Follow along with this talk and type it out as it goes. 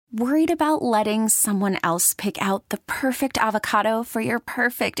Worried about letting someone else pick out the perfect avocado for your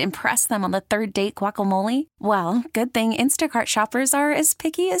perfect impress them on the third date guacamole? Well, good thing Instacart shoppers are as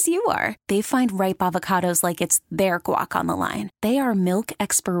picky as you are. They find ripe avocados like it's their guac on the line. They are milk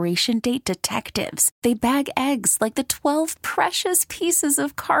expiration date detectives. They bag eggs like the 12 precious pieces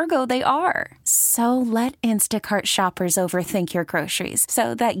of cargo they are. So let Instacart shoppers overthink your groceries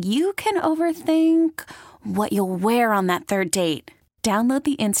so that you can overthink what you'll wear on that third date. Download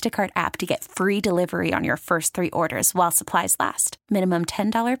the Instacart app to get free delivery on your first 3 orders while supplies last. Minimum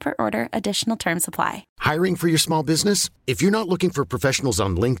 $10 per order. Additional terms apply. Hiring for your small business? If you're not looking for professionals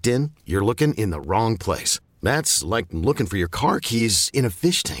on LinkedIn, you're looking in the wrong place. That's like looking for your car keys in a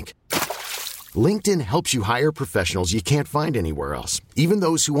fish tank. LinkedIn helps you hire professionals you can't find anywhere else, even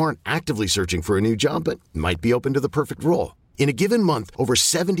those who aren't actively searching for a new job but might be open to the perfect role. In a given month, over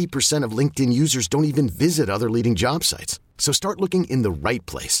 70% of LinkedIn users don't even visit other leading job sites. So start looking in the right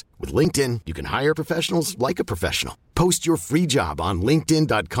place. With LinkedIn, you can hire professionals like a professional. Post your free job on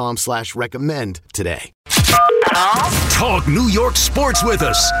linkedin.com/recommend today. Talk New York sports with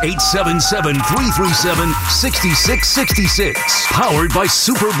us. 877-337-6666. Powered by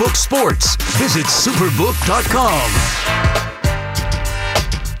Superbook Sports. Visit superbook.com.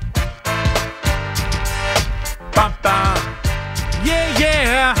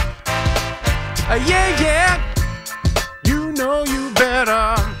 Yeah. Yeah. You know you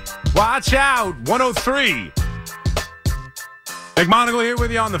better watch out. 103. McMonigle here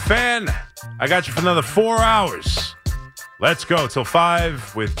with you on the Fan. I got you for another 4 hours. Let's go till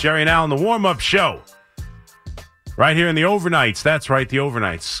 5 with Jerry and Al in the warm-up show. Right here in the overnights. That's right, the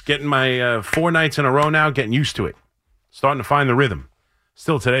overnights. Getting my 4 nights in a row now, getting used to it. Starting to find the rhythm.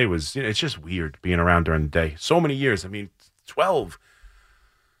 Still today was, it's just weird being around during the day. So many years. I mean, 12,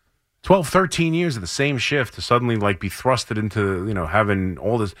 13 years of the same shift to suddenly be thrusted into, having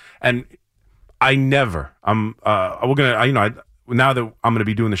all this. And now that I'm going to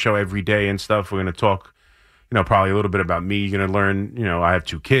be doing the show every day and stuff, we're going to talk, probably a little bit about me. You're going to learn, I have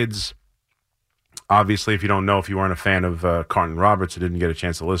 2 kids. Obviously, if you don't know, if you weren't a fan of Carlton Roberts, or didn't get a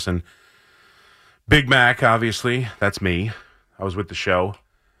chance to listen. Big Mac, obviously, that's me. I was with the show.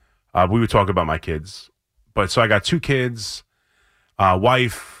 We would talk about my kids. But so I got 2 kids,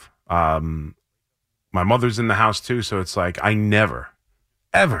 wife, my mother's in the house too. So it's I never,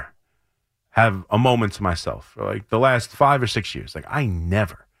 ever have a moment to myself for the last 5 or 6 years. I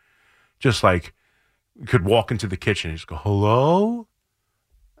never just could walk into the kitchen and just go, hello?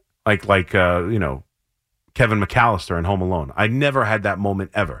 Kevin McAllister in Home Alone. I never had that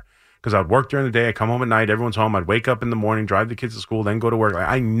moment ever. Because I'd work during the day, I'd come home at night, everyone's home, I'd wake up in the morning, drive the kids to school, then go to work.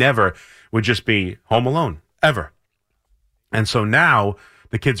 I never would just be home alone, ever. And so now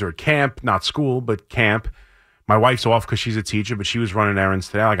the kids are at camp, not school, but camp. My wife's off because she's a teacher, but she was running errands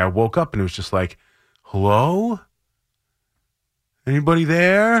today. I woke up and it was just hello? Anybody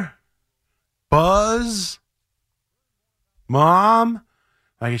there? Buzz? Mom?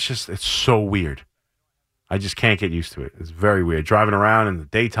 It's so weird. I just can't get used to it. It's very weird. Driving around in the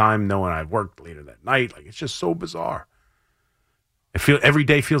daytime, knowing I've worked later that night. It's just so bizarre. Every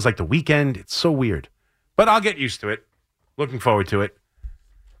day feels like the weekend. It's so weird. But I'll get used to it. Looking forward to it.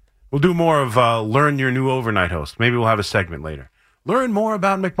 We'll do more of Learn Your New Overnight Host. Maybe we'll have a segment later. Learn more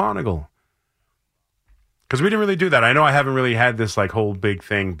about McMonigle. Because we didn't really do that. I know I haven't really had this whole big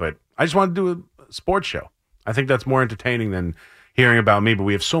thing, but I just wanted to do a sports show. I think that's more entertaining than hearing about me, but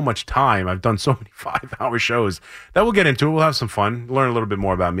we have so much time. I've done so many 5-hour shows that we'll get into it. We'll have some fun, learn a little bit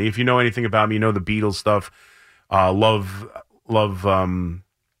more about me. If you know anything about me, you know the Beatles stuff. Love the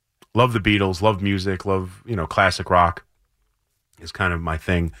Beatles, love music, love, classic rock is kind of my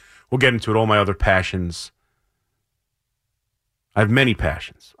thing. We'll get into it, all my other passions. I have many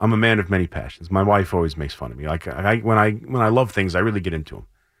passions. I'm a man of many passions. My wife always makes fun of me. When I love things, I really get into them.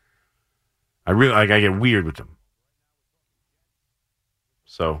 I get weird with them.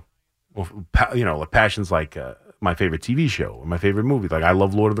 So, passions like my favorite TV show or my favorite movie. I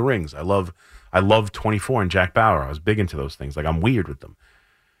love Lord of the Rings. I love 24 and Jack Bauer. I was big into those things. I'm weird with them.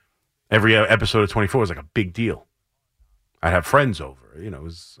 Every episode of 24 was a big deal. I'd have friends over.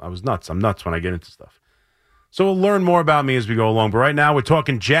 I was nuts. I'm nuts when I get into stuff. So we'll learn more about me as we go along. But right now we're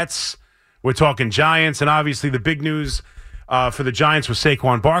talking Jets. We're talking Giants. And obviously the big news for the Giants was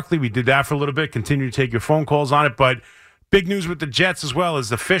Saquon Barkley. We did that for a little bit. Continue to take your phone calls on it. But big news with the Jets as well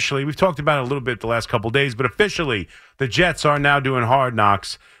is officially, we've talked about it a little bit the last couple of days, but officially the Jets are now doing Hard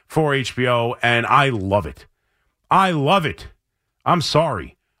Knocks for HBO, and I love it. I love it. I'm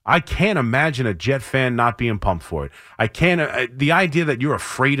sorry. I can't imagine a Jet fan not being pumped for it. I can't. The idea that you're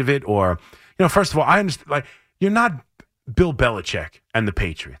afraid of it or, first of all, I understand, you're not Bill Belichick and the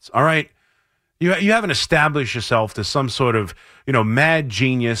Patriots, all right? You haven't established yourself to some sort of, mad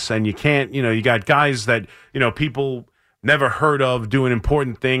genius, and you can't, you got guys that, people never heard of doing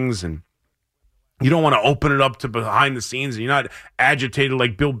important things, and you don't want to open it up to behind the scenes, and you're not agitated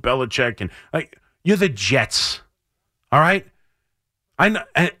like Bill Belichick, and like you're the Jets, all right?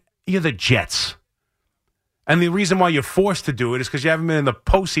 You're the Jets. And the reason why you're forced to do it is because you haven't been in the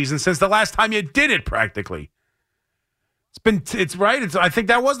postseason since the last time you did it, practically. It's right. I think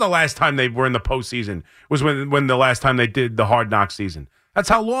that was the last time they were in the postseason. Was when the last time they did the Hard Knock season. That's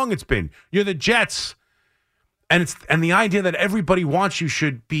how long it's been. You're the Jets, and the idea that everybody wants you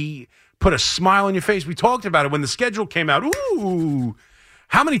should be put a smile on your face. We talked about it when the schedule came out. Ooh,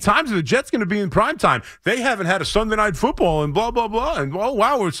 how many times are the Jets going to be in primetime? They haven't had a Sunday night football and blah blah blah. And oh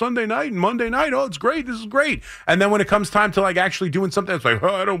wow, it's Sunday night and Monday night. Oh, it's great. This is great. And then when it comes time to like actually doing something, it's like,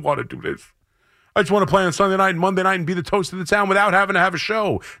 oh, I don't want to do this. I just want to play on Sunday night and Monday night and be the toast of the town without having to have a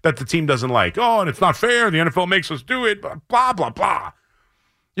show that the team doesn't like. Oh, and it's not fair. The NFL makes us do it. Blah, blah, blah.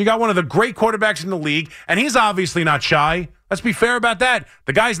 You got one of the great quarterbacks in the league, and he's obviously not shy. Let's be fair about that.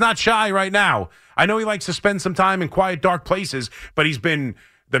 The guy's not shy right now. I know he likes to spend some time in quiet, dark places, but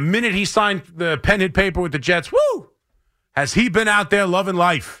the minute he signed the pen hit paper with the Jets, woo, has he been out there loving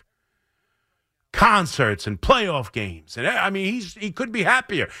life. Concerts and playoff games, and I mean, he could be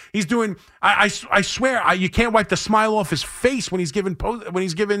happier. He's doing. I swear, you can't wipe the smile off his face when he's given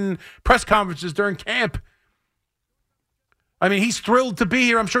press conferences during camp. I mean, he's thrilled to be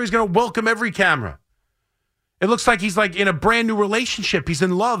here. I'm sure he's going to welcome every camera. It looks like he's like in a brand new relationship. He's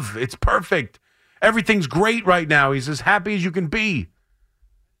in love. It's perfect. Everything's great right now. He's as happy as you can be.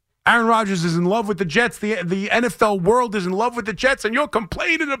 Aaron Rodgers is in love with the Jets. The NFL world is in love with the Jets, and you're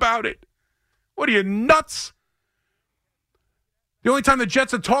complaining about it. What are you, nuts? The only time the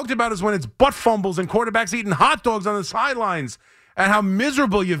Jets are talked about is when it's butt fumbles and quarterbacks eating hot dogs on the sidelines, and how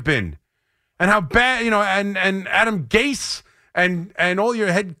miserable you've been, and how bad, and Adam Gase and all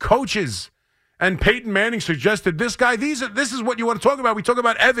your head coaches and Peyton Manning suggested this guy. This is what you want to talk about. We talk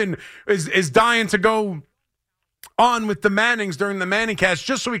about Evan is dying to go on with the Mannings during the Manning cast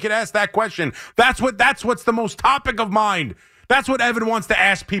just so we could ask that question. That's what's the most topic of mind. That's what Evan wants to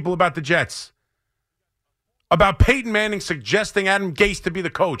ask people about the Jets. About Peyton Manning suggesting Adam Gase to be the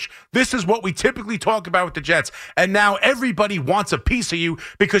coach. This is what we typically talk about with the Jets. And now everybody wants a piece of you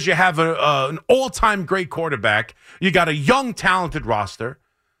because you have an all-time great quarterback. You got a young, talented roster.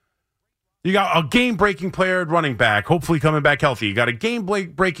 You got a game-breaking player at running back, hopefully coming back healthy. You got a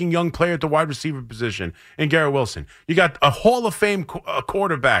game-breaking young player at the wide receiver position in Garrett Wilson. You got a Hall of Fame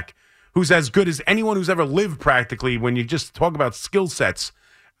quarterback who's as good as anyone who's ever lived practically when you just talk about skill sets.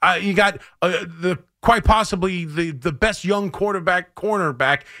 You got quite possibly the best young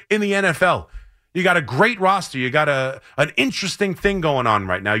cornerback in the NFL. You got a great roster. You got an interesting thing going on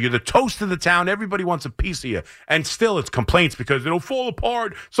right now. You're the toast of the town. Everybody wants a piece of you. And still it's complaints because it'll fall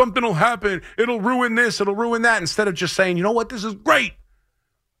apart. Something will happen. It'll ruin this. It'll ruin that. Instead of just saying, you know what, this is great.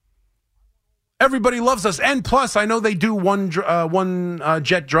 Everybody loves us. And plus, I know they do one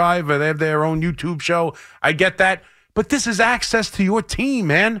jet drive. Or they have their own YouTube show. I get that. But this is access to your team,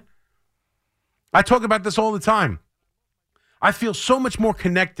 man. I talk about this all the time. I feel so much more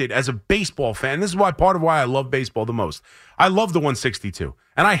connected as a baseball fan. This is part of why I love baseball the most. I love the 162.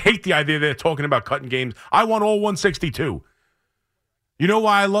 And I hate the idea they're talking about cutting games. I want all 162. You know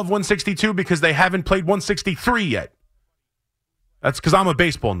why I love 162? Because they haven't played 163 yet. That's because I'm a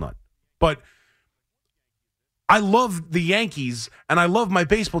baseball nut. But I love the Yankees, and I love my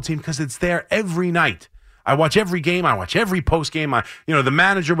baseball team because it's there every night. I watch every game. I watch every post game. The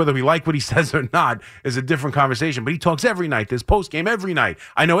manager, whether we like what he says or not, is a different conversation. But he talks every night. There's post game every night.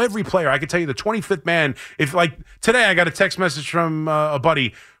 I know every player. I can tell you the 25th man. If like today, I got a text message from a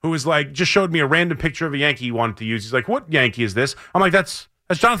buddy who was like, just showed me a random picture of a Yankee he wanted to use. He's like, "What Yankee is this?" I'm like, "That's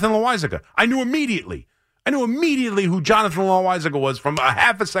Jonathan Loáisiga." I knew immediately who Jonathan Loáisiga was from a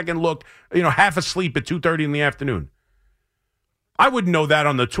half a second look. Half asleep at 2:30 in the afternoon. I wouldn't know that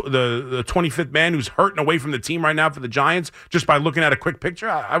on the 25th man who's hurting away from the team right now for the Giants just by looking at a quick picture.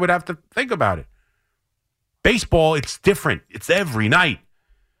 I would have to think about it. Baseball, it's different. It's every night.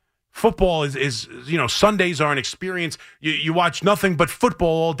 Football is Sundays are an experience. You watch nothing but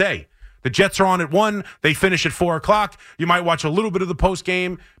football all day. The Jets are on at 1. They finish at 4 o'clock. You might watch a little bit of the post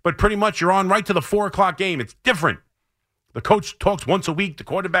game, but pretty much you're on right to the 4 o'clock game. It's different. The coach talks once a week. The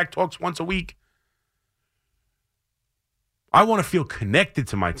quarterback talks once a week. I want to feel connected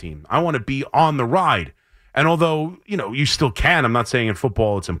to my team. I want to be on the ride. And although, you still can, I'm not saying in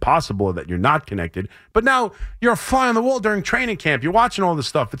football it's impossible that you're not connected, but now you're a fly on the wall during training camp. You're watching all this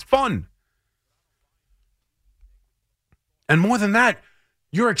stuff. It's fun. And more than that,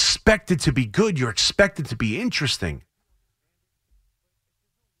 you're expected to be good. You're expected to be interesting.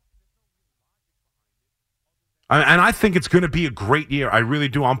 And I think it's going to be a great year. I really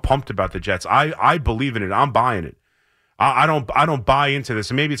do. I'm pumped about the Jets. I believe in it. I'm buying it. I don't buy into this.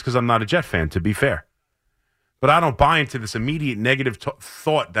 And maybe it's because I'm not a Jet fan, to be fair. But I don't buy into this immediate negative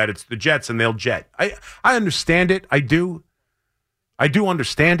thought that it's the Jets and they'll jet. I understand it. I do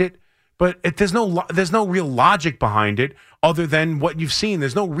understand it. But there's no real logic behind it other than what you've seen.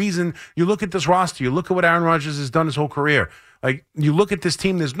 There's no reason. You look at this roster. You look at what Aaron Rodgers has done his whole career. Like, you look at this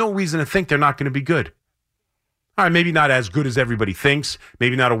team, there's no reason to think they're not going to be good. All right, maybe not as good as everybody thinks.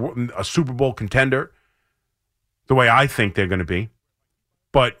 Maybe not a Super Bowl contender the way I think they're going to be.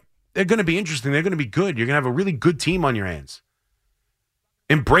 But they're going to be interesting. They're going to be good. You're going to have a really good team on your hands.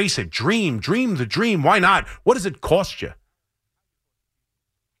 Embrace it. Dream the dream. Why not? What does it cost you?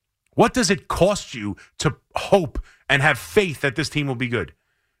 What does it cost you to hope and have faith that this team will be good?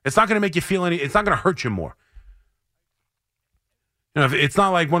 It's not going to make you feel it's not going to hurt you more. You know, it's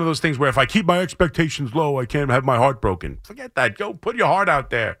not like one of those things where if I keep my expectations low, I can't have my heart broken. Forget that. Go put your heart out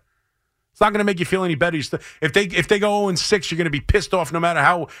there. It's not going to make you feel any better. If they go 0-6, you're going to be pissed off no matter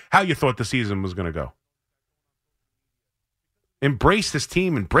how you thought the season was going to go. Embrace this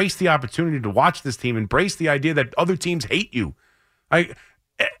team. Embrace the opportunity to watch this team. Embrace the idea that other teams hate you. I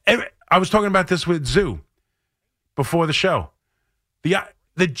was talking about this with Zoo before the show.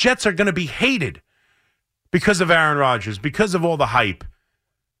 The Jets are going to be hated because of Aaron Rodgers, because of all the hype,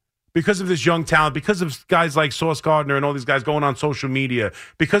 because of this young talent, because of guys like Sauce Gardner and all these guys going on social media,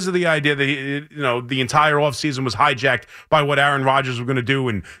 because of the idea that the entire offseason was hijacked by what Aaron Rodgers was going to do,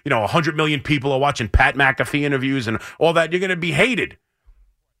 and 100 million people are watching Pat McAfee interviews and all that. You're going to be hated.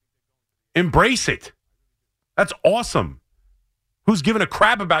 Embrace it. That's awesome. Who's given a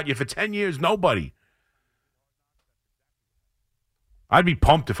crap about you for 10 years? Nobody. I'd be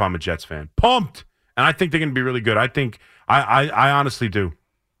pumped if I'm a Jets fan. Pumped. And I think they're going to be really good. I honestly do.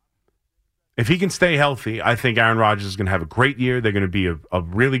 If he can stay healthy, I think Aaron Rodgers is going to have a great year. They're going to be a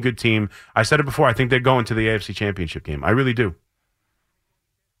really good team. I said it before. I think they're going to the AFC Championship game. I really do.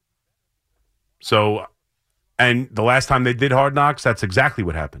 So, and the last time they did Hard Knocks, that's exactly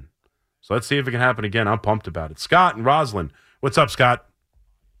what happened. So let's see if it can happen again. I'm pumped about it. Scott and Roslyn. What's up, Scott?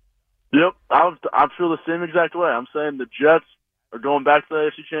 Yep, I feel the same exact way. I'm saying the Jets are going back to the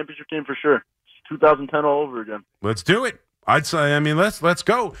AFC Championship game for sure. 2010 all over again. Let's do it. I'd say. I mean, let's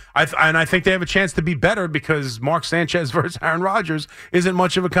go. And I think they have a chance to be better because Mark Sanchez versus Aaron Rodgers isn't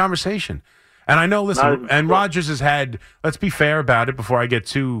much of a conversation. And I know, listen, and Rodgers has had. Let's be fair about it before I get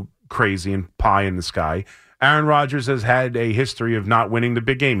too crazy and pie in the sky. Aaron Rodgers has had a history of not winning the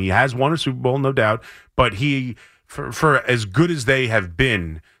big game. He has won a Super Bowl, no doubt, but he, for as good as they have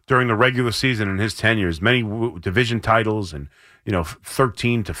been during the regular season in his tenures, many division titles and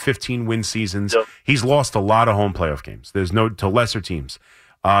 13 to 15 win seasons. Yep. He's lost a lot of home playoff games. There's to lesser teams.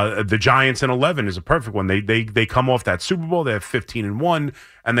 The Giants in 11 is a perfect one. They come off that Super Bowl. They have 15-1,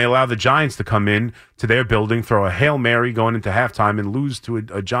 and they allow the Giants to come in to their building, throw a Hail Mary going into halftime, and lose to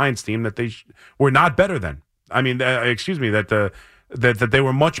a Giants team that they were not better than. I mean, that they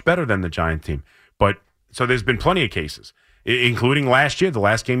were much better than the Giant team. But so there's been plenty of cases, including last year. The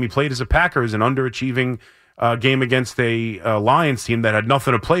last game he played as a Packer is an underachieving game against a Lions team that had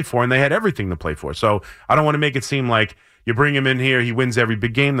nothing to play for, and they had everything to play for. So I don't want to make it seem like you bring him in here, he wins every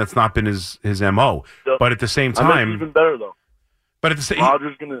big game. That's not been his MO. Yep. But at the same time, even better though. But at the same,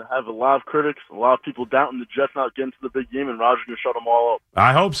 Rodgers going to have a lot of critics, a lot of people doubting the Jets not getting to the big game, and Rodgers going to shut them all up.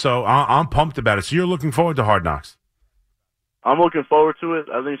 I hope so. I'm pumped about it. So you're looking forward to Hard Knocks? I'm looking forward to it.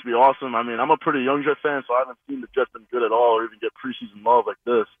 I think it's going to be awesome. I mean, I'm a pretty young Jets fan, so I haven't seen the Jets been good at all or even get preseason love like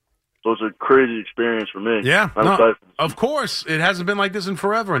this. So it's a crazy experience for me. Yeah, of course. It hasn't been like this in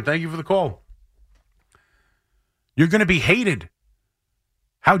forever, and thank you for the call. You're going to be hated.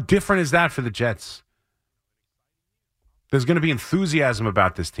 How different is that for the Jets? There's going to be enthusiasm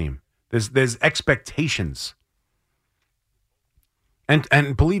about this team. There's expectations.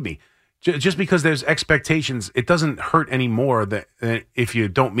 And believe me, just because there's expectations, it doesn't hurt anymore that if you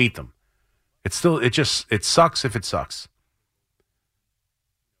don't meet them. It sucks if it sucks.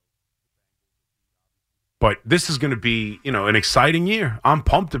 But this is going to be, an exciting year. I'm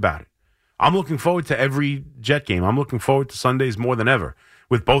pumped about it. I'm looking forward to every Jet game. I'm looking forward to Sundays more than ever.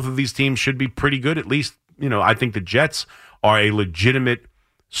 With both of these teams should be pretty good. At least, I think the Jets are a legitimate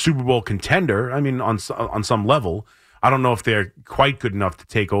Super Bowl contender. I mean, on some level. I don't know if they're quite good enough to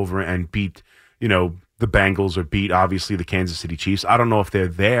take over and beat, the Bengals or beat, obviously, the Kansas City Chiefs. I don't know if they're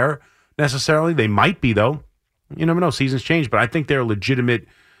there necessarily. They might be, though. You never know. Seasons change. But I think they're a legitimate,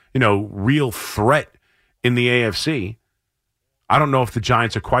 real threat in the AFC. I don't know if the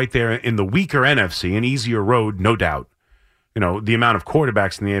Giants are quite there in the weaker NFC, an easier road, no doubt. The amount of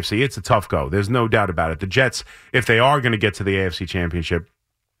quarterbacks in the AFC, it's a tough go. There's no doubt about it. The Jets, if they are going to get to the AFC Championship,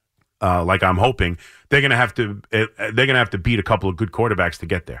 like I'm hoping, they're going to have to beat a couple of good quarterbacks to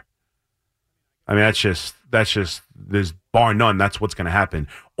get there. I mean, that's just there's bar none. That's what's going to happen.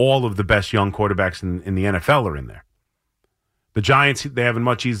 All of the best young quarterbacks in the NFL are in there. The Giants, they have a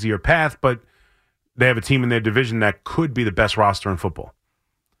much easier path, but they have a team in their division that could be the best roster in football.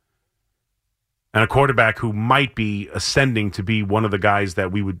 And a quarterback who might be ascending to be one of the guys that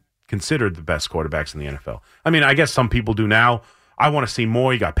we would consider the best quarterbacks in the NFL. I mean, I guess some people do now. I want to see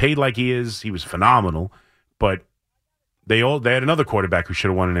more. He got paid like he is. He was phenomenal. But they had another quarterback who should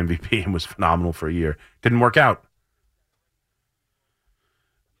have won an MVP and was phenomenal for a year. Didn't work out.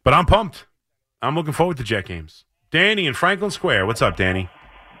 But I'm pumped. I'm looking forward to Jet games. Danny in Franklin Square. What's up, Danny?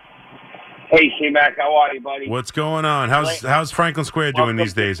 Hey, C-Mac. How are you, buddy? What's going on? How's Franklin Square doing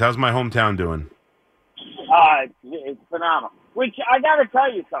these days? How's my hometown doing? It's phenomenal. Which I got to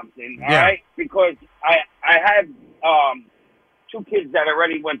tell you something, all right? Because I had two kids that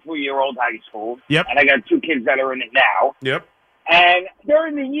already went through year-old high school. Yep. And I got two kids that are in it now. Yep. And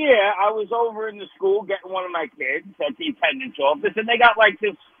during the year, I was over in the school getting one of my kids at the attendance office, and they got like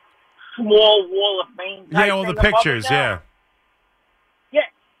this small wall of fame. Yeah, all the pictures, yeah. Yeah,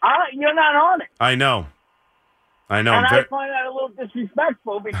 you're not on it. I know. And I find that a little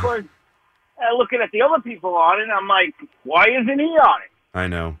disrespectful because looking at the other people on it, I'm like, why isn't he on it? I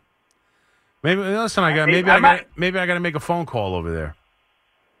know. Maybe listen. I got to make a phone call over there.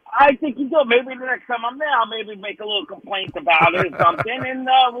 I think you do. Maybe the next time I'm there, I'll maybe make a little complaint about it or something, and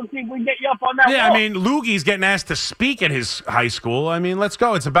we'll see if we can get you up on that. Yeah, wall. I mean, Loogie's getting asked to speak at his high school. I mean, let's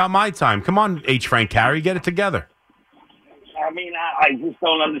go. It's about my time. Come on, H. Frank Carey, get it together. I mean, I just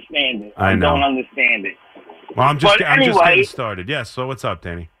don't understand it. I know. Don't understand it. Well, I'm just getting started. Yes. So what's up,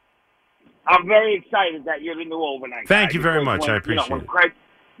 Danny? I'm very excited that you're the new overnight. Thank you very much. I appreciate it.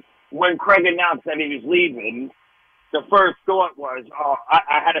 When Craig announced that he was leaving, the first thought was,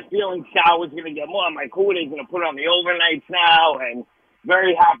 I had a feeling Sal was going to get more. I'm like, who are they going to put on the overnights now? And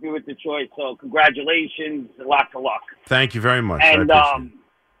very happy with the choice. So congratulations. Lots of luck. Thank you very much. And I appreciate it.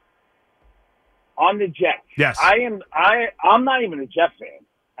 On the Jets. Yes. I'm not even a Jet fan.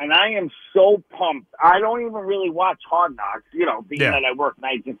 And I am so pumped. I don't even really watch Hard Knocks, being that I work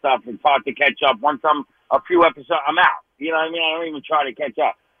nights and stuff. It's hard to catch up. Once I'm a few episodes, I'm out. You know what I mean? I don't even try to catch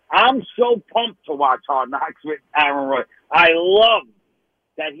up. I'm so pumped to watch Hard Knocks with Aaron Rodgers. I love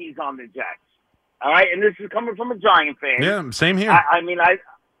that he's on the Jets. All right? And this is coming from a Giant fan. Yeah, same here. I mean,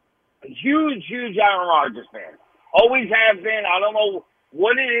 huge Aaron Rodgers fan. Always have been. I don't know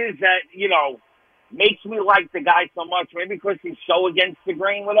what it is that, makes me like the guy so much. Maybe because he's so against the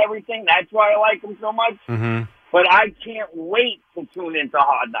grain with everything. That's why I like him so much. Mm-hmm. But I can't wait to tune into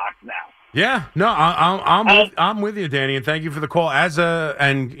Hard Knocks now. Yeah, no, I'm with you, Danny, and thank you for the call.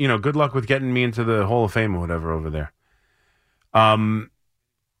 And good luck with getting me into the Hall of Fame or whatever over there. I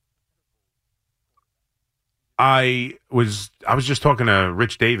was just talking to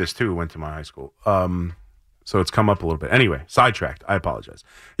Rich Davis too, who went to my high school. So it's come up a little bit. Anyway, sidetracked. I apologize.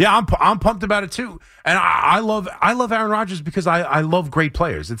 Yeah, I'm pumped about it too, and I love Aaron Rodgers because I love great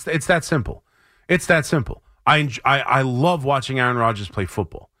players. It's that simple. It's that simple. I love watching Aaron Rodgers play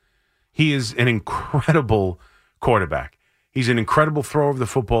football. He is an incredible quarterback. He's an incredible thrower of the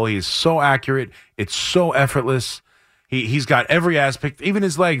football. He is so accurate. It's so effortless. He's got every aspect. Even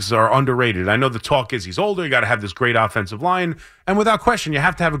his legs are underrated. I know the talk is he's older. You got to have this great offensive line. And without question, you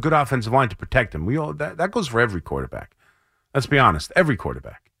have to have a good offensive line to protect him. That goes for every quarterback. Let's be honest. Every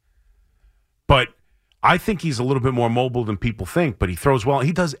quarterback. But I think he's a little bit more mobile than people think, but he throws well.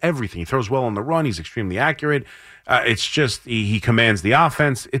 He does everything. He throws well on the run. He's extremely accurate. It's just he commands the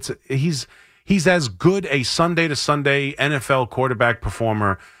offense. He's as good a Sunday to Sunday NFL quarterback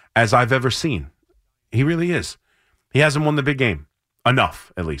performer as I've ever seen. He really is. He hasn't won the big game.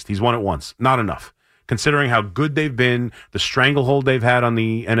 Enough, at least. He's won it once. Not enough. Considering how good they've been, the stranglehold they've had on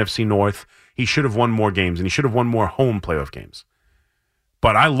the NFC North, he should have won more games, and he should have won more home playoff games.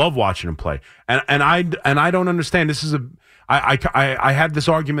 But I love watching him play. And I don't understand. I have this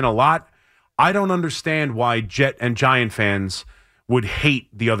argument a lot. I don't understand why Jet and Giant fans would hate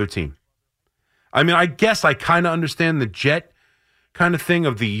the other team. I mean, I guess I kind of understand the Jet kind of thing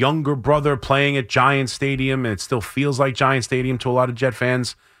of the younger brother playing at Giant Stadium, and it still feels like Giant Stadium to a lot of Jet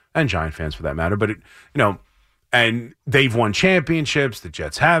fans and Giant fans for that matter. But and they've won championships. The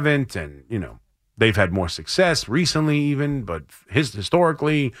Jets haven't, and they've had more success recently, even, but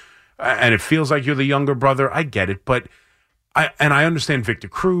historically, and it feels like you're the younger brother. I get it, but I understand Victor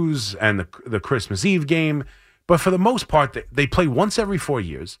Cruz and the Christmas Eve game, But for the most part, they play once every 4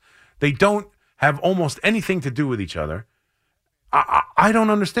 years. They don't have almost anything to do with each other. I don't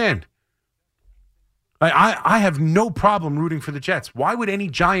understand. I have no problem rooting for the Jets. Why would any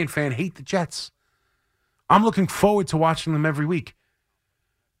Giant fan hate the Jets? I'm looking forward to watching them every week.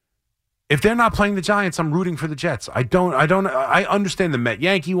 If they're not playing the Giants, I'm rooting for the Jets. I understand the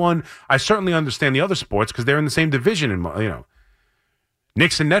Met-Yankee one. I certainly understand the other sports because they're in the same division. And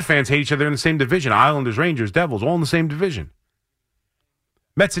Knicks and Net fans hate each other in the same division. Islanders, Rangers, Devils, all in the same division.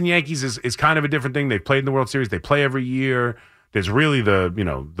 Mets and Yankees is kind of a different thing. They've played in the World Series. They play every year. There's really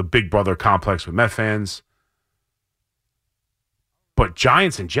the big brother complex with Met fans. But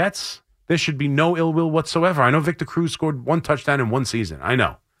Giants and Jets, there should be no ill will whatsoever. I know Victor Cruz scored 1 touchdown in 1 season. I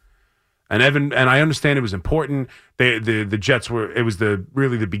know. And I understand it was important. The Jets it was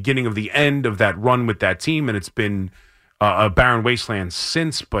really the beginning of the end of that run with that team, and it's been a barren wasteland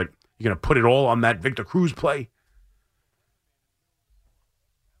since. But you're going to put it all on that Victor Cruz play?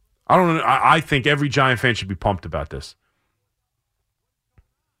 I don't know. I think every Giant fan should be pumped about this.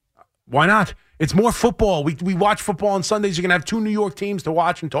 Why not? It's more football. We watch football on Sundays. You're going to have 2 New York teams to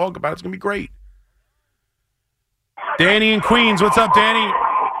watch and talk about. It's going to be great. Danny in Queens. What's up, Danny?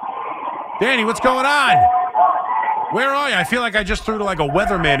 Danny, what's going on? Where are you? I feel like I just threw to like a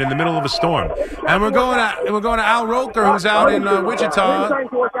weatherman in the middle of a storm. And we're going to Al Roker, who's out in Wichita.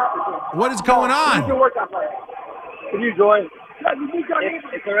 What is going on? Can you join?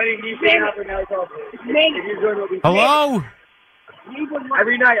 It's already you saying up now. Hello?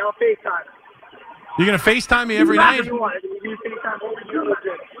 Every night I'll FaceTime. You're going to FaceTime me every night?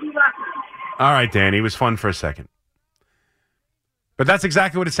 All right, Danny. It was fun for a second. But that's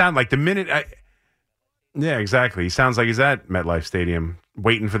exactly what it sounded like. The minute yeah, exactly. He sounds like he's at MetLife Stadium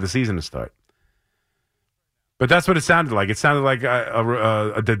waiting for the season to start. But that's what it sounded like. It sounded like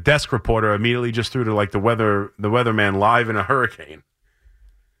the desk reporter immediately just threw to like the weatherman live in a hurricane.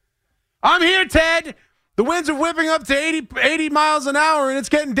 I'm here, Ted. The winds are whipping up to 80 miles an hour, and it's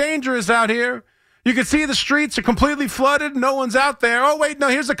getting dangerous out here. You can see the streets are completely flooded. No one's out there. Oh, wait, no,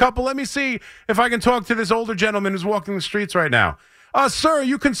 here's a couple. Let me see if I can talk to this older gentleman who's walking the streets right now. Sir, are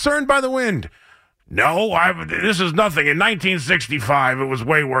you concerned by the wind? No, this is nothing. In 1965, it was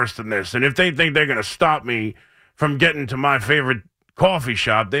way worse than this. And if they think they're going to stop me from getting to my favorite coffee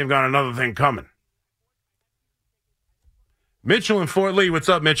shop, they've got another thing coming. Mitchell in Fort Lee. What's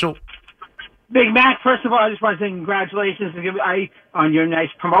up, Mitchell? Big Mac, first of all, I just want to say congratulations on your nice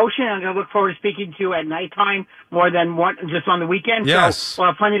promotion. I'm going to look forward to speaking to you at nighttime more than just on the weekend. Yes. So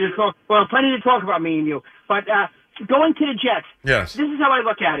we'll have plenty to talk about, me and you. But going to the Jets, yes. This is how I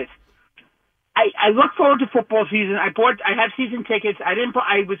look at it. I look forward to football season. I have season tickets. I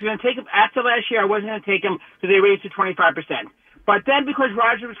was going to take them after last year. I wasn't going to take them because they raised to 25%. But then because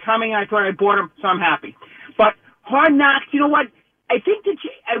Roger was coming, I thought I bought them, so I'm happy. But Hard Knocks, you know what? I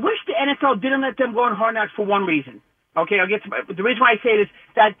wish the NFL didn't let them go on Hard Knocks for one reason. Okay, I'll get to the reason why I say it is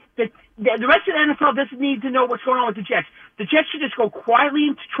that the rest of the NFL doesn't need to know what's going on with the Jets. The Jets should just go quietly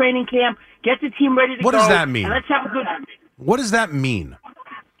into training camp, get the team ready to go. What does that mean? And let's have a good. What does that mean?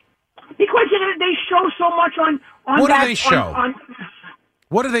 Because they show so much on what that. Do they show?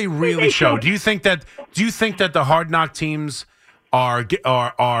 What do they really show? Do you think that the Hard Knock teams are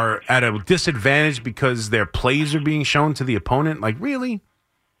at a disadvantage because their plays are being shown to the opponent? Like, really?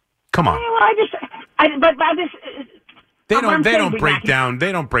 Come on. They don't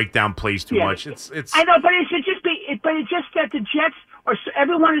break down plays too much. It's. I know, but it should just be. But it's just that the Jets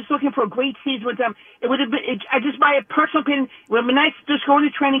everyone is looking for a great season with them. It would have been. My personal opinion, it would have been nice to just go into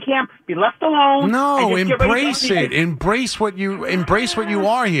training camp, be left alone. No, embrace it. Embrace what you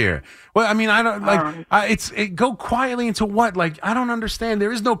are here. Well, I mean, I don't like. Go quietly into what? Like, I don't understand.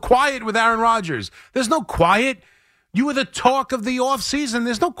 There is no quiet with Aaron Rodgers. There's no quiet. You were the talk of the offseason.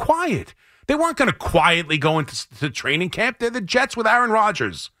 There's no quiet. They weren't going to quietly go into training camp. They're the Jets with Aaron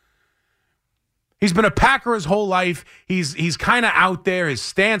Rodgers. He's been a Packer his whole life. He's kind of out there. His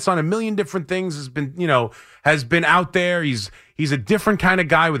stance on a million different things has been out there. He's a different kind of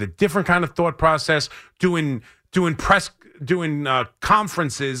guy with a different kind of thought process, doing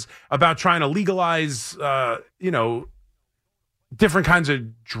conferences about trying to legalize different kinds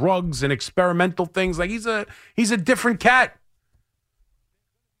of drugs and experimental things. Like he's a different cat.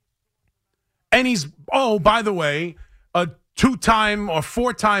 And he's, by the way, a 2-time or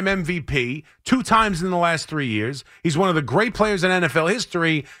 4-time MVP, 2 times in the last 3 years. He's one of the great players in NFL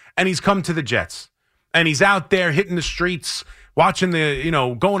history, and he's come to the Jets. And he's out there hitting the streets, watching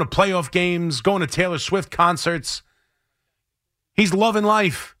going to playoff games, going to Taylor Swift concerts. He's loving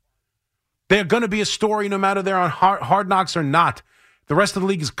life. They're going to be a story no matter they're on Hard Knocks or not. The rest of the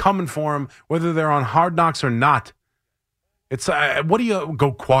league is coming for him, whether they're on Hard Knocks or not. It's what do you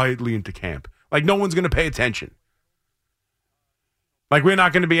go quietly into camp? Like no one's going to pay attention. Like we're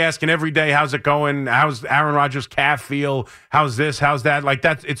not going to be asking every day, how's it going? How's Aaron Rodgers' calf feel? How's this? How's that? Like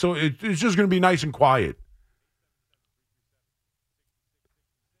that. It's just going to be nice and quiet.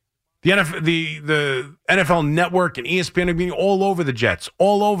 The NFL Network and ESPN are being all over the Jets,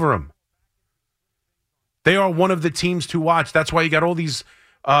 all over them. They are one of the teams to watch. That's why you got all these,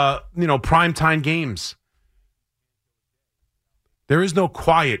 primetime games. There is no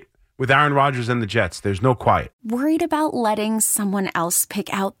quiet with Aaron Rodgers and the Jets. There's no quiet. Worried about letting someone else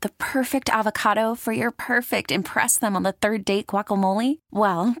pick out the perfect avocado for your perfect impress them on the third date guacamole?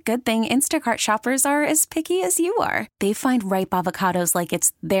 Well, good thing Instacart shoppers are as picky as you are. They find ripe avocados like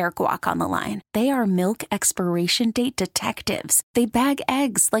it's their guac on the line. They are milk expiration date detectives. They bag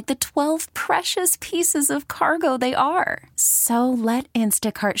eggs like the 12 precious pieces of cargo they are. So let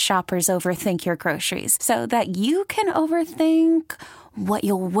Instacart shoppers overthink your groceries so that you can overthink what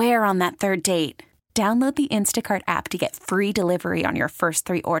you'll wear on that third date. Download the Instacart app to get free delivery on your first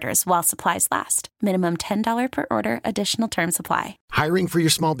 3 orders while supplies last. Minimum $10 per order. Additional terms apply. Hiring for your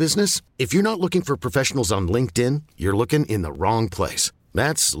small business? If you're not looking for professionals on LinkedIn, you're looking in the wrong place.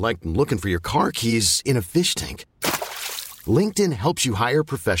 That's like looking for your car keys in a fish tank. LinkedIn helps you hire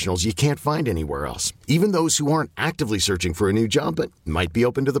professionals you can't find anywhere else, even those who aren't actively searching for a new job but might be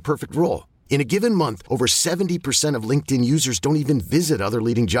open to the perfect role. In a given month, over 70% of LinkedIn users don't even visit other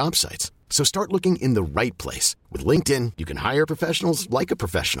leading job sites. So start looking in the right place. With LinkedIn, you can hire professionals like a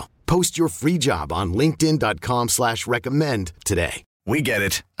professional. Post your free job on linkedin.com/recommend today. We get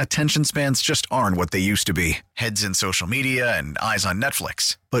it. Attention spans just aren't what they used to be. Heads in social media and eyes on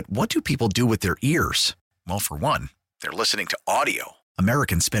Netflix. But what do people do with their ears? Well, for one, they're listening to audio.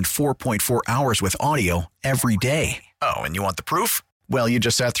 Americans spend 4.4 hours with audio every day. Oh, and you want the proof? Well, you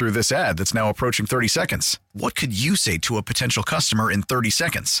just sat through this ad that's now approaching 30 seconds. What could you say to a potential customer in 30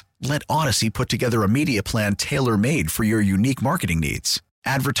 seconds? Let Odyssey put together a media plan tailor-made for your unique marketing needs.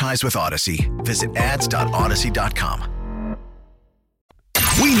 Advertise with Odyssey. Visit ads.odyssey.com.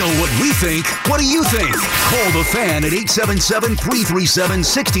 We know what we think. What do you think? Call the Fan at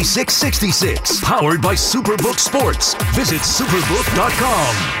 877-337-6666. Powered by Superbook Sports. Visit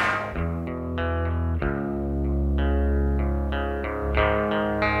superbook.com.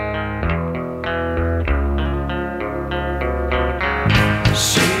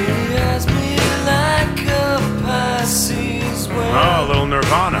 Oh, a little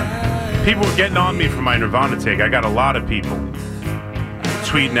Nirvana. People were getting on me for my Nirvana take. I got a lot of people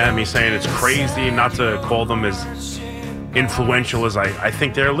tweeting at me saying it's crazy not to call them as influential as I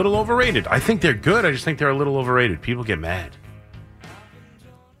think they're a little overrated. I think they're good. I just think they're a little overrated. People get mad.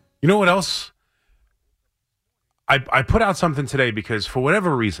 You know what else? I put out something today because for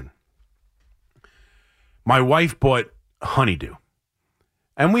whatever reason, my wife bought honeydew.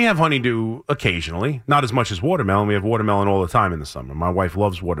 And we have honeydew occasionally, not as much as watermelon. We have watermelon all the time in the summer. My wife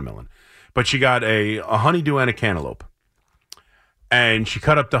loves watermelon. But she got a honeydew and a cantaloupe. And she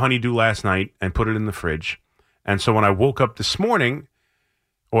cut up the honeydew last night and put it in the fridge. And so when I woke up this morning,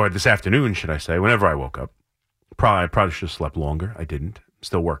 or this afternoon, should I say, whenever I woke up, I probably should have slept longer. I didn't. I'm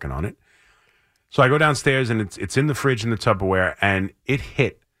still working on it. So I go downstairs and it's in the fridge in the Tupperware, and it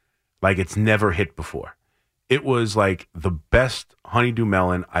hit like it's never hit before. It was like the best honeydew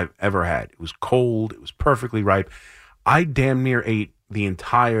melon I've ever had. It was cold. It was perfectly ripe. I damn near ate the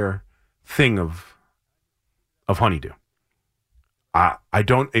entire thing of honeydew.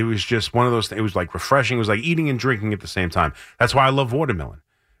 It was just one of those things. It was like refreshing. It was like eating and drinking at the same time. That's why I love watermelon.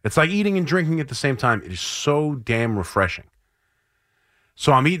 It's like eating and drinking at the same time. It is so damn refreshing.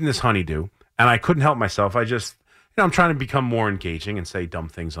 So I'm eating this honeydew, and I couldn't help myself. I'm trying to become more engaging and say dumb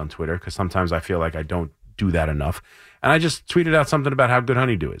things on Twitter because sometimes I feel like I don't do that enough. And I just tweeted out something about how good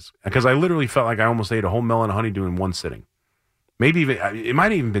honeydew is because I literally felt like I almost ate a whole melon of honeydew in one sitting. Maybe even, it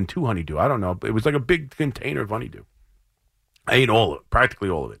might have even been 2 honeydew. I don't know. But it was like a big container of honeydew. I ate all of it, practically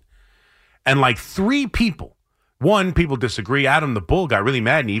all of it. And like 3 people, people disagree. Adam the Bull got really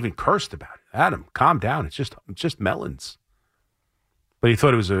mad and he even cursed about it. Adam, calm down. It's just melons. But he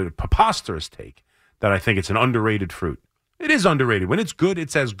thought it was a preposterous take that I think it's an underrated fruit. It is underrated. When it's good,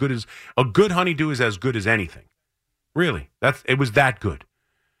 it's as good as a good honeydew is as good as anything. Really, it was that good.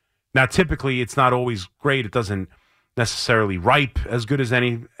 Now, typically, it's not always great. It doesn't necessarily ripe as good as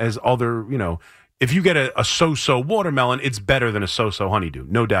other. If you get a so-so watermelon, it's better than a so-so honeydew,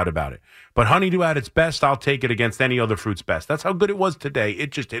 no doubt about it. But honeydew at its best, I'll take it against any other fruit's best. That's how good it was today.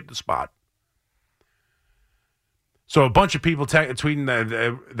 It just hit the spot. So a bunch of people tweeting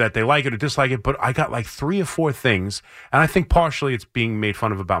that they like it or dislike it, but I got like 3 or 4 things, and I think partially it's being made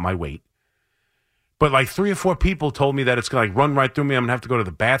fun of about my weight. But like 3 or 4 people told me that it's going to like run right through me. I'm going to have to go to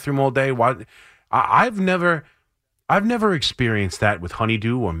the bathroom all day. Why? I've never experienced that with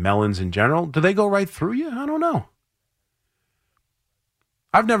honeydew or melons in general. Do they go right through you? I don't know.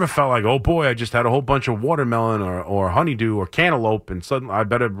 I've never felt like, oh boy, I just had a whole bunch of watermelon or honeydew or cantaloupe, and suddenly I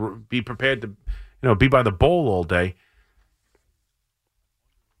better be prepared to, be by the bowl all day.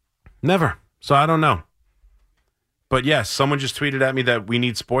 Never. So I don't know. But yes, someone just tweeted at me that we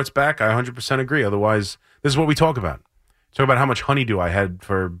need sports back. I 100% agree. Otherwise, this is what we talk about. Talk about how much honeydew I had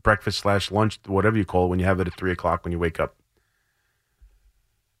for breakfast / lunch, whatever you call it, when you have it at 3 o'clock when you wake up.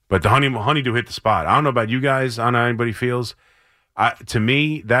 But the honeydew hit the spot. I don't know about you guys. I don't know how anybody feels. To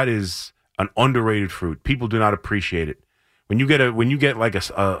me, that is an underrated fruit. People do not appreciate it. When you get like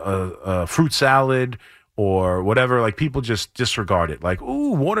a fruit salad or whatever, like people just disregard it. Like,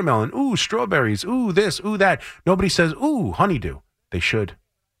 ooh, watermelon, ooh, strawberries, ooh, this, ooh, that. Nobody says, ooh, honeydew. They should.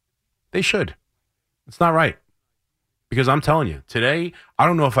 It's not right. Because I'm telling you, today, I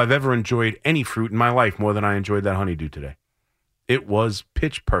don't know if I've ever enjoyed any fruit in my life more than I enjoyed that honeydew today. It was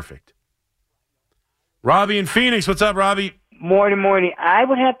pitch perfect. Robbie in Phoenix, what's up, Robbie? Morning. I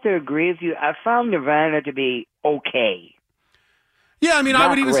would have to agree with you. I found Nirvana to be okay. Yeah, I mean, Not I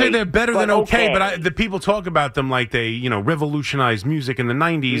would even great, say they're better than okay, okay. but the people talk about them like they, revolutionized music in the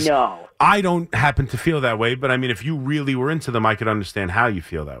 90s. No. I don't happen to feel that way, but I mean, if you really were into them, I could understand how you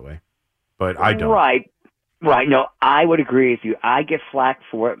feel that way. But I don't. Right. No, I would agree with you. I get flack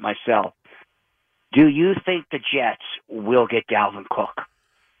for it myself. Do you think the Jets will get Dalvin Cook?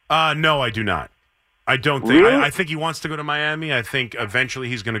 No, I do not. I don't think. Really? I think he wants to go to Miami. I think eventually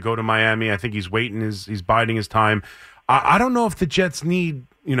he's going to go to Miami. I think he's waiting. He's biding his time. I don't know if the Jets need,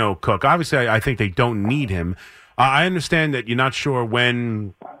 Cook. Obviously, I think they don't need him. I understand that you're not sure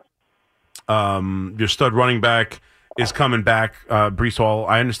when your stud running back is coming back, Breece Hall.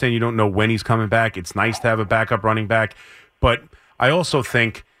 I understand you don't know when he's coming back. It's nice to have a backup running back. But I also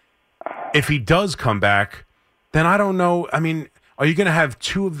think if he does come back, then I don't know. I mean, are you going to have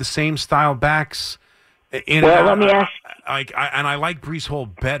 2 of the same style backs? Let me ask. I like Breece Hall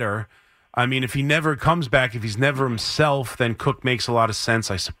better. I mean, if he never comes back, if he's never himself, then Cook makes a lot of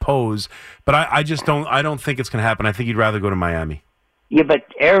sense, I suppose. But I just don't. I don't think it's going to happen. I think he'd rather go to Miami. Yeah, but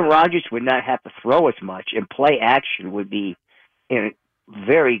Aaron Rodgers would not have to throw as much, and play action would be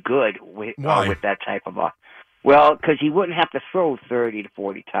very good with that type of well, because he wouldn't have to throw 30 to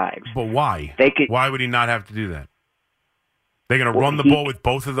 40 times. But why? They why would he not have to do that? They're going to run the ball with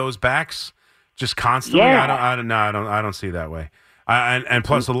both of those backs just constantly. Yeah. I don't see it that way. And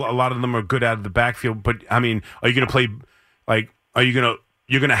plus, a lot of them are good out of the backfield. But I mean, are you going to play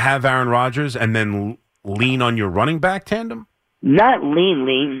you're going to have Aaron Rodgers and then lean on your running back tandem? Not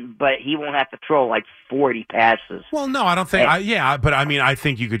lean, but he won't have to throw like 40 passes. Well, no, I don't think. But I mean, I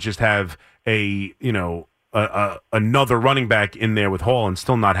think you could just have another running back in there with Hall and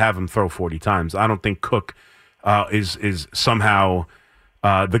still not have him throw 40 times. I don't think Cook is somehow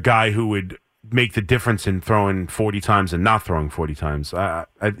the guy who would make the difference in throwing 40 times and not throwing 40 times.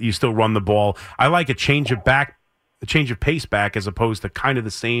 You still run the ball. I like a change of pace back as opposed to kind of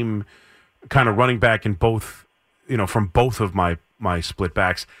the same kind of running back in both. From both of my split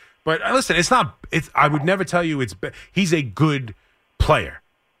backs. But listen, I would never tell you he's a good player.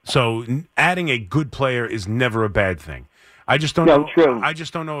 So adding a good player is never a bad thing. I just don't know. True. I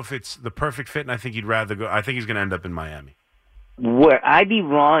just don't know if it's the perfect fit, and I think he'd rather go. I think he's going to end up in Miami. I'd be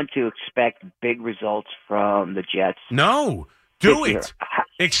wrong to expect big results from the Jets. No, do it.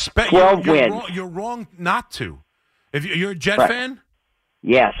 Expect 12 wins. You're wrong not to. If you're a Jet fan.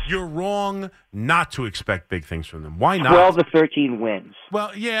 Yes. You're wrong not to expect big things from them. Why not? 12 to 13 wins.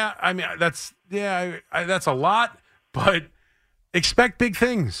 Well, yeah, I mean, that's a lot, but expect big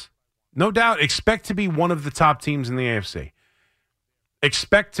things. No doubt. Expect to be one of the top teams in the AFC.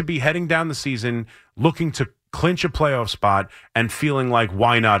 Expect to be heading down the season looking to clinch a playoff spot and feeling like,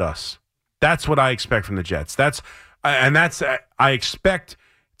 why not us? That's what I expect from the Jets. I expect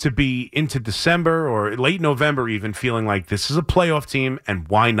to be into December or late November even feeling like this is a playoff team and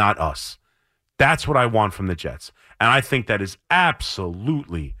why not us? That's what I want from the Jets. And I think that is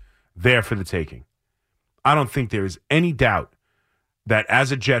absolutely there for the taking. I don't think there is any doubt that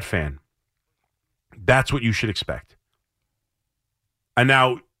as a Jet fan, that's what you should expect. And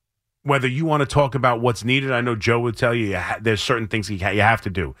now, whether you want to talk about what's needed, I know Joe would tell you there's certain things you have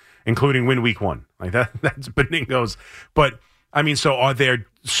to do, including win week 1. Like that's Benigno's. But I mean, so are there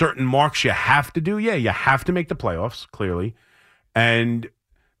certain marks you have to do? Yeah, you have to make the playoffs, clearly. And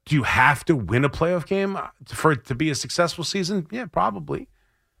Do you have to win a playoff game for it to be a successful season? Yeah, probably.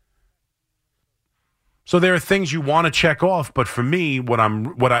 So there are things you want to check off, but for me, what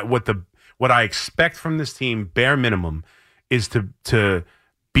I expect from this team, bare minimum, is to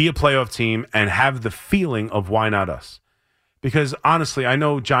be a playoff team and have the feeling of why not us. Because honestly, I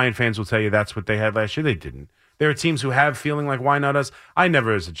know Giant fans will tell you that's what they had last year. They didn't. There are teams who have feeling like why not us. I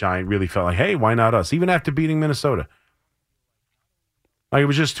never, as a Giant, really felt like, hey, why not us? Even after beating Minnesota. Like, it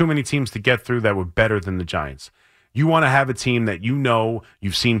was just too many teams to get through that were better than the Giants. You want to have a team that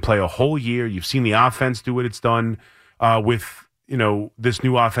you've seen play a whole year. You've seen the offense do what it's done with, this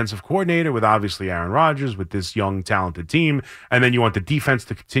new offensive coordinator, with obviously Aaron Rodgers, with this young, talented team. And then you want the defense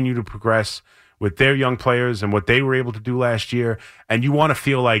to continue to progress with their young players and what they were able to do last year. And you want to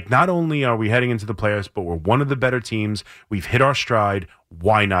feel like not only are we heading into the playoffs, but we're one of the better teams. We've hit our stride.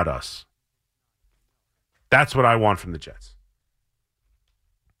 Why not us? That's what I want from the Jets.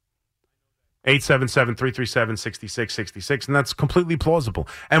 877-337-6666, and that's completely plausible.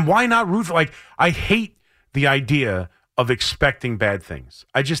 And why not root for, I hate the idea of expecting bad things.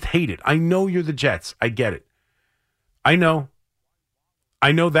 I just hate it. I know you're the Jets. I get it. I know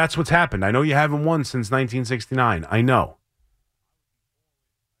that's what's happened. I know you haven't won since 1969. I know.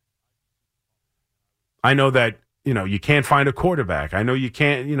 I know that, you can't find a quarterback. I know you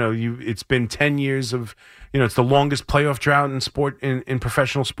can't, it's been 10 years of, it's the longest playoff drought in sport, in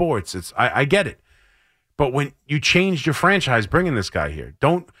professional sports. I get it. But when you changed your franchise bringing this guy here,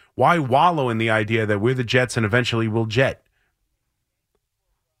 why wallow in the idea that we're the Jets and eventually we'll jet?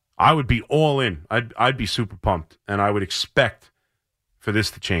 I would be all in. I'd be super pumped, and I would expect for this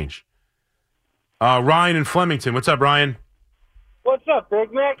to change. Ryan in Flemington. What's up, Ryan? What's up,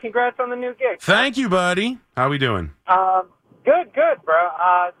 big man? Congrats on the new gig. Thank you, buddy. How we doing? Good,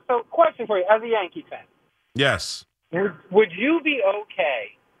 bro. So, question for you, as a Yankee fan. Yes. Would you be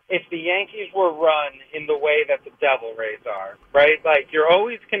okay if the Yankees were run in the way that the Devil Rays are, right? Like, you're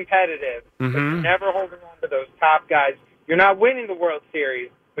always competitive, but you're never holding on to those top guys. You're not winning the World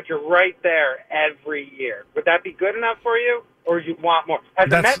Series, but you're right there every year. Would that be good enough for you? Or you want more?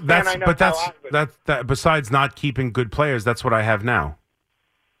 As a Mets fan, I know how I would. Besides not keeping good players, that's what I have now.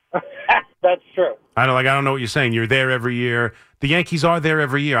 That's true. I don't know what you're saying. You're there every year. The Yankees are there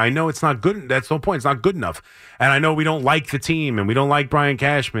every year. I know it's not good. That's the point. It's not good enough. And I know we don't like the team, and we don't like Brian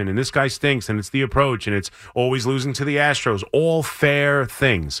Cashman, and this guy stinks, and it's the approach, and it's always losing to the Astros. All fair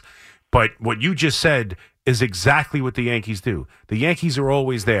things. But what you just said is exactly what the Yankees do. The Yankees are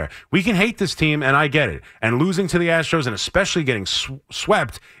always there. We can hate this team, and I get it. And losing to the Astros, and especially getting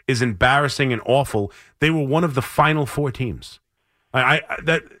swept, is embarrassing and awful. They were one of the final four teams.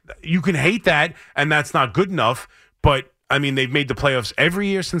 That you can hate that, and that's not good enough. But I mean, they've made the playoffs every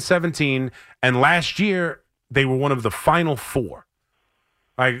year since 2017, and last year they were one of the final four.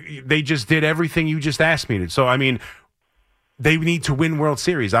 They just did everything you just asked me to. So I mean, they need to win World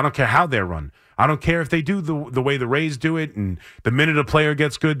Series. I don't care how they're run. I don't care if they do the way the Rays do it, and the minute a player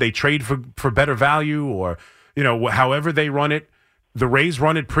gets good, they trade for better value, or however they run it. The Rays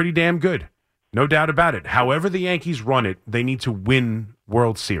run it pretty damn good. No doubt about it. However the Yankees run it, they need to win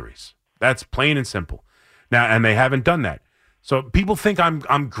World Series. That's plain and simple. Now, and they haven't done that. So people think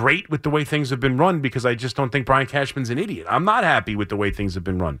I'm great with the way things have been run because I just don't think Brian Cashman's an idiot. I'm not happy with the way things have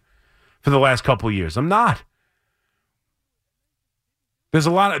been run for the last couple of years. I'm not. There's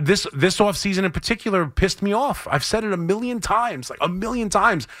a lot of this offseason in particular pissed me off. I've said it a million times.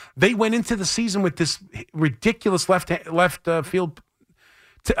 They went into the season with this ridiculous left field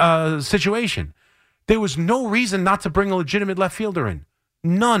situation. There was no reason not to bring a legitimate left fielder in.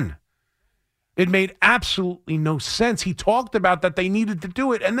 None. It made absolutely no sense. He talked about that they needed to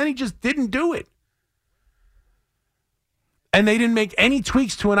do it, and then he just didn't do it. And they didn't make any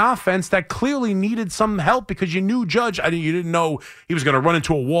tweaks to an offense that clearly needed some help because you knew Judge, you didn't know he was going to run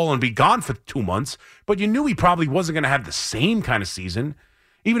into a wall and be gone for 2 months, but you knew he probably wasn't going to have the same kind of season.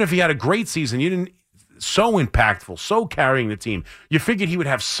 Even if he had a great season, you didn't. So impactful, so carrying the team. You figured he would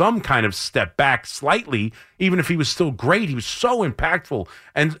have some kind of step back slightly, even if he was still great. He was so impactful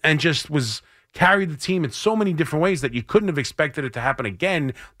and just was carried the team in so many different ways that you couldn't have expected it to happen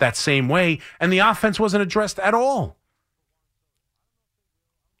again that same way. And the offense wasn't addressed at all.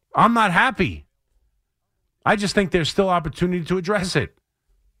 I'm not happy. I just think there's still opportunity to address it.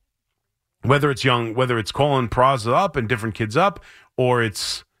 Whether it's calling Peraza up and different kids up, or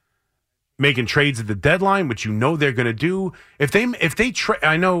it's making trades at the deadline, which they're going to do. If they trade,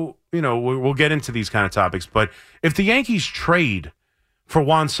 I know, we'll get into these kind of topics, but if the Yankees trade for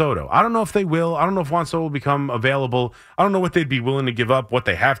Juan Soto, I don't know if they will. I don't know if Juan Soto will become available. I don't know what they'd be willing to give up, what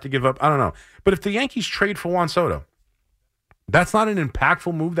they have to give up. I don't know. But if the Yankees trade for Juan Soto, That's not an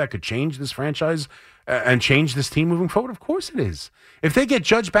impactful move that could change this franchise and change this team moving forward? Of course it is. If they get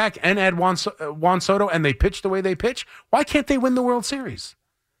Judge back and add Juan Soto and they pitch the way they pitch, why can't they win the World Series?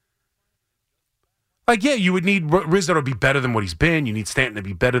 Like, yeah, you would need Rizzo to be better than what he's been. You need Stanton to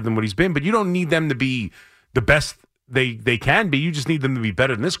be better than what he's been, but you don't need them to be the best they can be. You just need them to be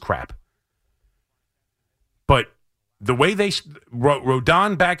better than this crap. But the way they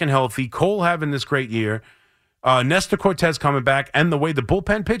Rodon back and healthy, Cole having this great year, Nestor Cortez coming back, and the way the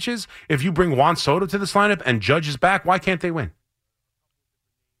bullpen pitches, if you bring Juan Soto to this lineup and Judge is back, why can't they win?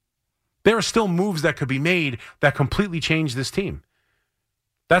 There are still moves that could be made that completely change this team.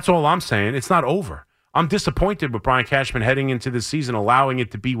 That's all I'm saying. It's not over. I'm disappointed with Brian Cashman heading into this season, allowing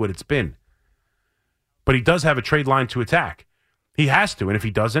it to be what it's been. But he does have a trade line to attack. He has to, and if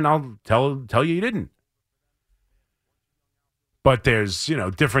he doesn't, I'll tell you he didn't. But there's,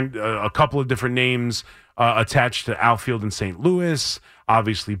 different a couple of different names attached to outfield in St. Louis.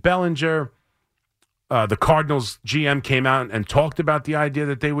 Obviously, Bellinger. The Cardinals GM came out and talked about the idea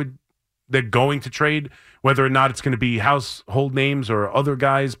that they're going to trade, whether or not it's going to be household names or other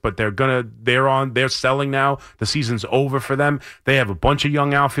guys, but they're selling now. The season's over for them. They have a bunch of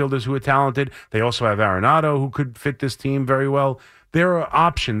young outfielders who are talented. They also have Arenado, who could fit this team very well. There are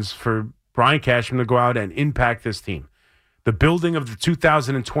options for Brian Cashman to go out and impact this team. The building of the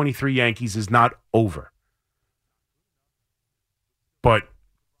 2023 Yankees is not over. But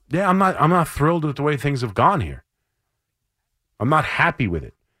yeah, I'm not thrilled with the way things have gone here. I'm not happy with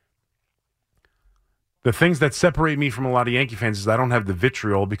it. The things that separate me from a lot of Yankee fans is I don't have the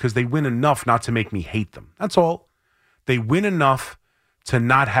vitriol because they win enough not to make me hate them. That's all. They win enough to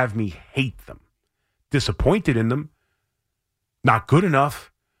not have me hate them. Disappointed in them. Not good enough.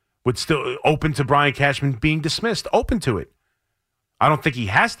 Would still open to Brian Cashman being dismissed. Open to it. I don't think he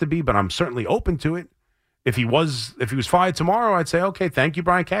has to be, but I'm certainly open to it. If he was fired tomorrow, I'd say, okay, thank you,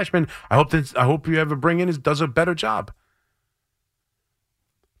 Brian Cashman. I hope you ever bring in does a better job.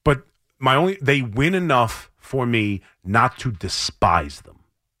 But they win enough for me not to despise them.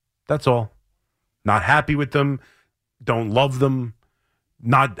 That's all. Not happy with them. Don't love them.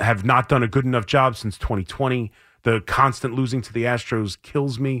 Have not done a good enough job since 2020. The constant losing to the Astros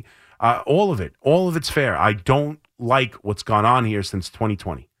kills me. All of it's fair. I don't like what's gone on here since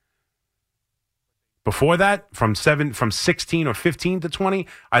 2020. Before that, from 16 or 15 to 20,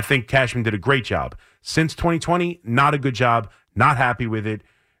 I think Cashman did a great job. Since 2020, not a good job. Not happy with it.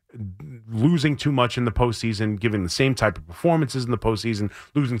 Losing too much in the postseason, giving the same type of performances in the postseason,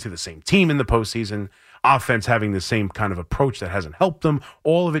 losing to the same team in the postseason, offense having the same kind of approach that hasn't helped them.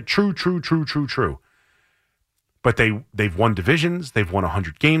 All of it true. But they've won divisions. They've won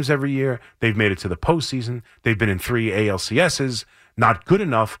 100 games every year. They've made it to the postseason. They've been in 3 ALCSs. Not good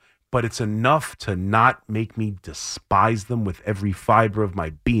enough, but it's enough to not make me despise them with every fiber of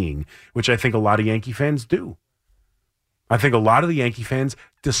my being, which I think a lot of Yankee fans do. I think a lot of the Yankee fans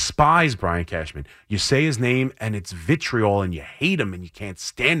despise Brian Cashman. You say his name and it's vitriol and you hate him and you can't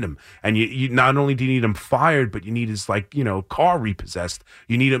stand him. And you not only do you need him fired, but you need his car repossessed.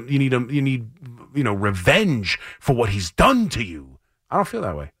 You need revenge for what he's done to you. I don't feel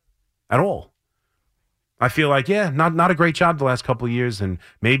that way at all. I feel like, not a great job the last couple of years, and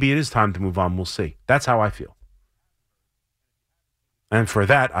maybe it is time to move on. We'll see. That's how I feel. And for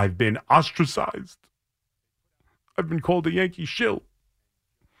that, I've been ostracized. I've been called a Yankee shill.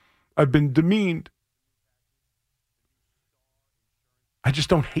 I've been demeaned. I just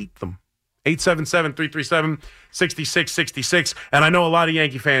don't hate them. 877-337-6666. And I know a lot of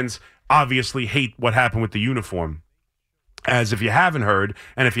Yankee fans obviously hate what happened with the uniform. As if you haven't heard,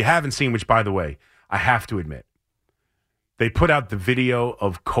 and if you haven't seen, which, by the way, I have to admit, they put out the video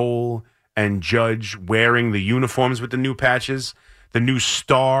of Cole and Judge wearing the uniforms with the new patches. The new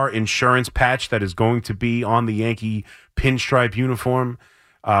Star Insurance patch that is going to be on the Yankee pinstripe uniform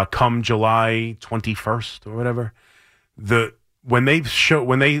come July 21st or whatever. When they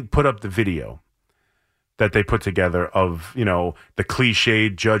put up the video that they put together of, the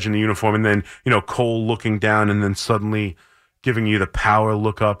cliched Judge in the uniform and then, Cole looking down and then suddenly giving you the power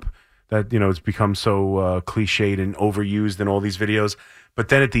look up that, it's become so cliched and overused in all these videos. But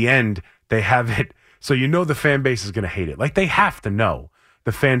then at the end, they have it. So the fan base is going to hate it. Like, they have to know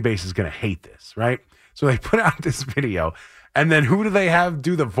the fan base is going to hate this, right? So they put out this video, and then who do they have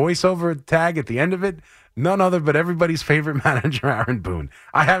do the voiceover tag at the end of it? None other but everybody's favorite manager, Aaron Boone.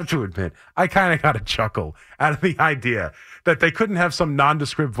 I have to admit, I kind of got a chuckle out of the idea that they couldn't have some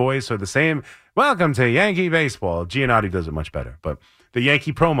nondescript voice or the same, welcome to Yankee baseball. Giannotti does it much better, but the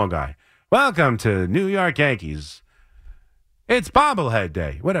Yankee promo guy, welcome to New York Yankees. It's bobblehead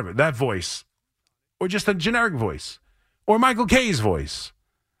day, whatever, that voice. Or just a generic voice. or Michael Kay's voice,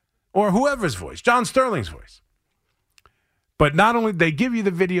 or whoever's voice, John Sterling's voice. But not only they give you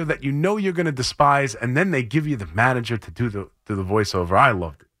the video that you know you're going to despise, and then they give you the manager to do the voiceover. I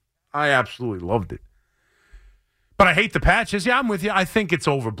loved it. I absolutely loved it. But I hate the patches. Yeah, I'm with you. I think it's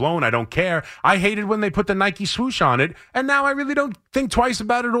overblown. I don't care. I hated when they put the Nike swoosh on it, and now I really don't think twice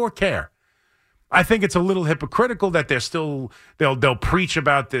about it or care. I think it's a little hypocritical that they'll preach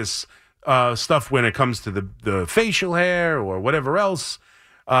about this stuff when it comes to the facial hair or whatever else,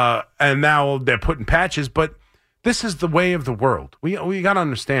 and now they're putting patches. But this is the way of the world. We got to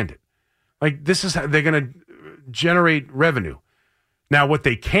understand it. Like, this is how they're going to generate revenue. Now, what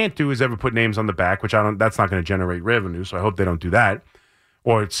they can't do is ever put names on the back, which that's not going to generate revenue, so I hope they don't do that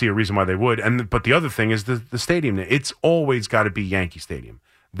or see a reason why they would. But the other thing is the stadium. It's always got to be Yankee Stadium.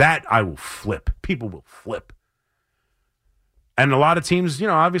 That I will flip. People will flip. And a lot of teams,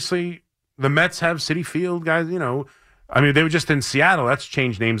 obviously the Mets have Citi Field, guys, I mean, they were just in Seattle. That's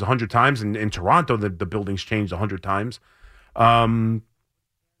changed names 100 times. In Toronto, the building's changed 100 times. In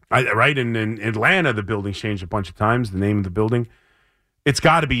Atlanta, the building's changed a bunch of times, the name of the building. It's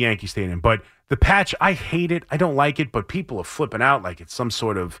got to be Yankee Stadium. But the patch, I hate it. I don't like it, but people are flipping out like it's some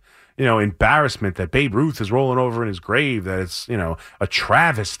sort of, embarrassment that Babe Ruth is rolling over in his grave, that it's, a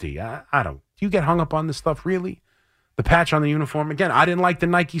travesty. I don't. Do you get hung up on this stuff, really? The patch on the uniform? Again, I didn't like the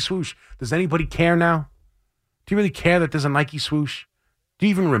Nike swoosh. Does anybody care now? Do you really care that there's a Nike swoosh? Do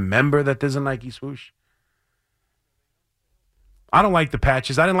you even remember that there's a Nike swoosh? I don't like the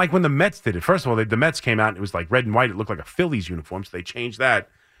patches. I didn't like when the Mets did it. First of all, the Mets came out and it was like red and white. It looked like a Phillies uniform, so they changed that.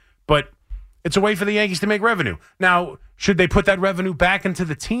 But it's a way for the Yankees to make revenue. Now, should they put that revenue back into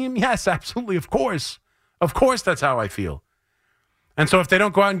the team? Yes, absolutely, of course. Of course, that's how I feel. And so if they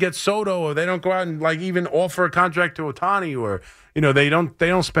don't go out and get Soto, or they don't go out and even offer a contract to Ohtani, or they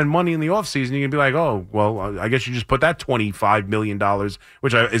don't spend money in the offseason, you can be like, oh, well, I guess you just put that $25 million,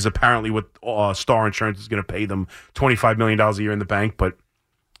 which is apparently what Star Insurance is going to pay them, $25 million a year in the bank. But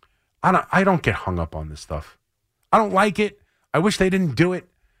I don't get hung up on this stuff. I don't like it. I wish they didn't do it.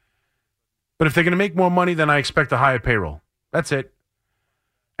 But if they're going to make more money, then I expect a higher payroll. That's it.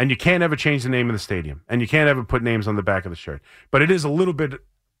 And you can't ever change the name of the stadium. And you can't ever put names on the back of the shirt. But it is a little bit,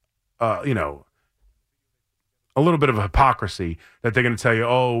 a little bit of a hypocrisy that they're going to tell you,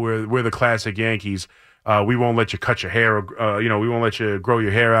 oh, we're the classic Yankees. We won't let you cut your hair, or, we won't let you grow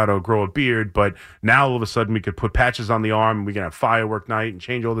your hair out or grow a beard. But now all of a sudden we could put patches on the arm and we can have firework night and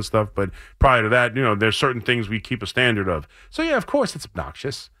change all this stuff. But prior to that, there's certain things we keep a standard of. So, yeah, of course it's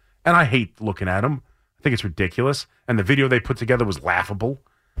obnoxious. And I hate looking at them. I think it's ridiculous. And the video they put together was laughable.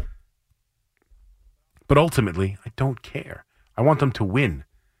 But ultimately, I don't care. I want them to win.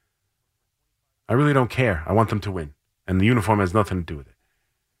 I really don't care. I want them to win. And the uniform has nothing to do with it.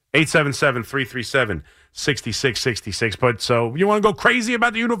 877-337-6666. But so you want to go crazy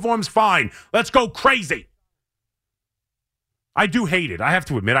about the uniforms? Fine. Let's go crazy. I do hate it. I have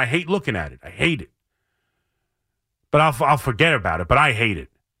to admit, I hate looking at it. I hate it. But I'll forget about it. But I hate it.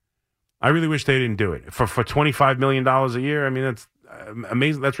 I really wish they didn't do it. For $25 million a year, I mean, that's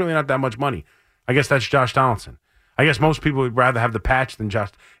amazing. That's really not that much money. I guess that's Josh Donaldson. I guess most people would rather have the patch than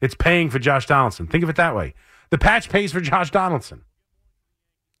Josh. It's paying for Josh Donaldson. Think of it that way. The patch pays for Josh Donaldson.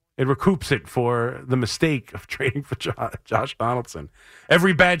 It recoups it for the mistake of trading for Josh Donaldson.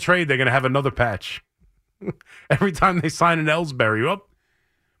 Every bad trade, they're going to have another patch. Every time they sign an Ellsbury, oh,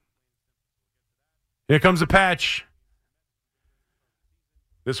 here comes a patch.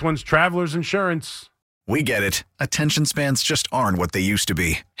 This one's Travelers Insurance. We get it. Attention spans just aren't what they used to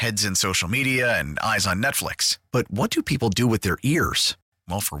be. Heads in social media and eyes on Netflix. But what do people do with their ears?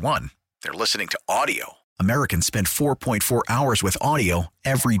 Well, for one, they're listening to audio. Americans spend 4.4 hours with audio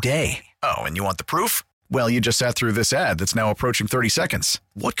every day. Oh, and you want the proof? Well, you just sat through this ad that's now approaching 30 seconds.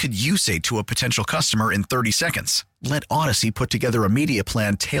 What could you say to a potential customer in 30 seconds? Let Odyssey put together a media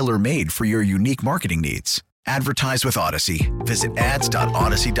plan tailor-made for your unique marketing needs. Advertise with Odyssey. Visit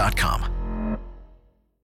ads.odyssey.com.